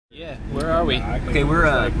Yeah, where are we? Okay, we're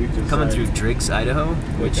coming through Driggs, Idaho,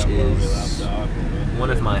 which is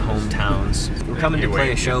one of my hometowns. We're coming to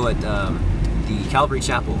play a show at the Calvary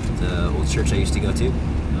Chapel, the old church I used to go to.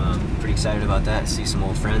 Pretty excited about that. See some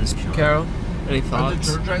old friends. Carol, any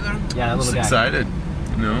thoughts? The church right there? Yeah, that little guy. Excited.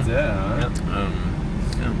 No. Yeah.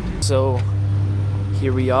 Yeah. So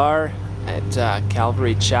here we are at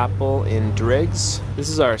Calvary Chapel in Driggs. This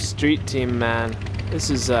is our street team man.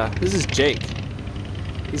 This is Jake.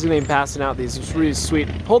 He's gonna be passing out these really sweet.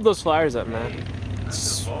 Hold those flyers up, man.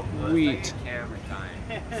 Sweet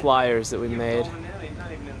flyers that we made.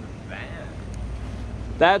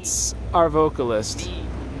 That's our vocalist.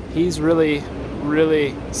 He's really,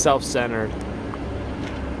 really self-centered.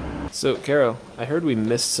 So, Carol, I heard we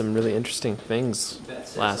missed some really interesting things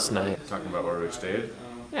last night. Talking about where we stayed?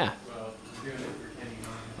 Yeah.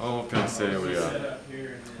 Oh, what can I say? We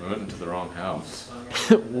went into the wrong house.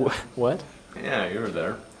 What? Yeah, you were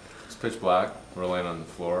there. It's pitch black. We're laying on the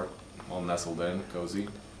floor, all nestled in, cozy.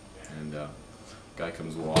 And guy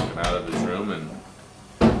comes walking out of his room, and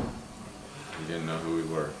he didn't know who we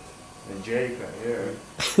were. And Jake right here.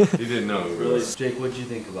 He didn't know who we were. Jake, what'd you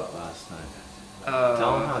think about last night?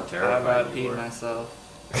 Tell him how terrified I you peed were. myself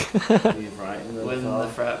When when the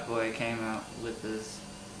frat boy came out with his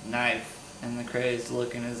knife and the crazed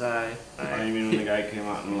look in his eye. I mean, when the guy came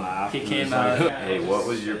out and laughed. He and came was out. like, Hey, what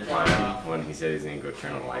was your plan when he said he's gonna go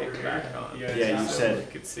turn the light back on? yeah, you So said,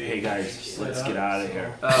 we could see. hey guys, let's get out of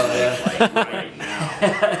here. Oh yeah. Like, right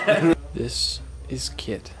now. This is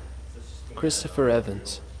Kit. Christopher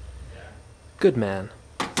Evans. Good man.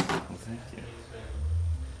 Well, thank you.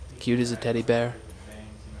 Cute as a teddy bear.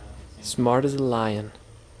 Smart as a lion.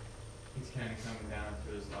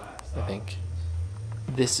 I think.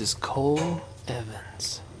 This is Cole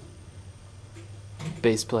Evans.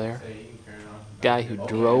 Bass player. Guy who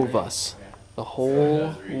drove us the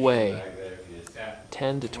whole way.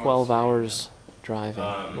 10 to 12 hours driving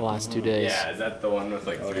the last 2 days. Yeah, is that the one with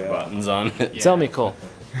like 3 buttons on it? Tell me, Cole,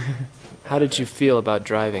 how did you feel about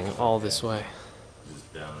driving all this way?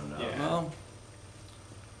 Just down and up. Well,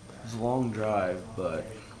 it was a long drive, but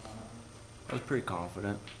I was pretty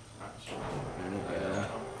confident.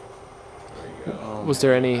 Was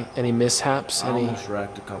there any mishaps? I Any? almost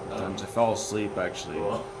wrecked a couple times. I fell asleep actually,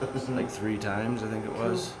 like 3 times I think it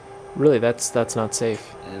was. Really, that's not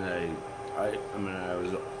safe. And I mean, I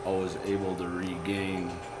was always able to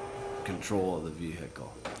regain control of the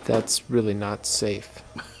vehicle. That's really not safe.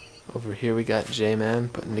 Over here we got J-Man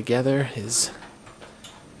putting together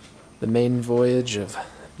the main voyage of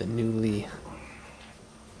the newly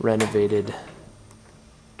renovated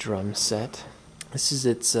drum set. This is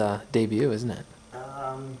its debut, isn't it?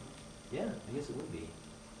 Yeah, I guess it would be.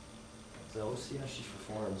 So we'll see how she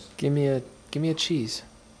performs. Give me a cheese.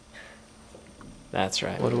 That's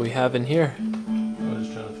right. What do we have in here? I was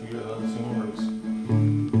just trying to figure out how this one works.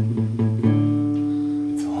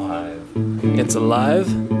 It's alive.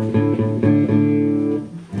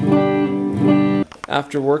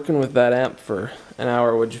 After working with that amp for an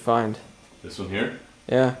hour, what'd you find? This one here?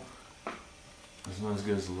 Yeah. It's not as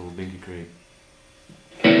good as the little binky crate.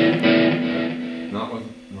 Not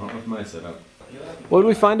with my setup. What did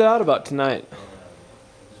we find out about tonight?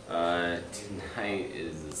 Tonight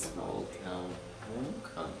is a small town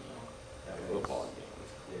homecoming. Football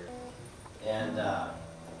game. And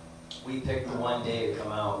we picked the one day to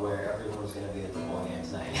come out where everyone was going to be at the football game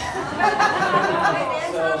tonight.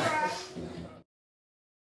 So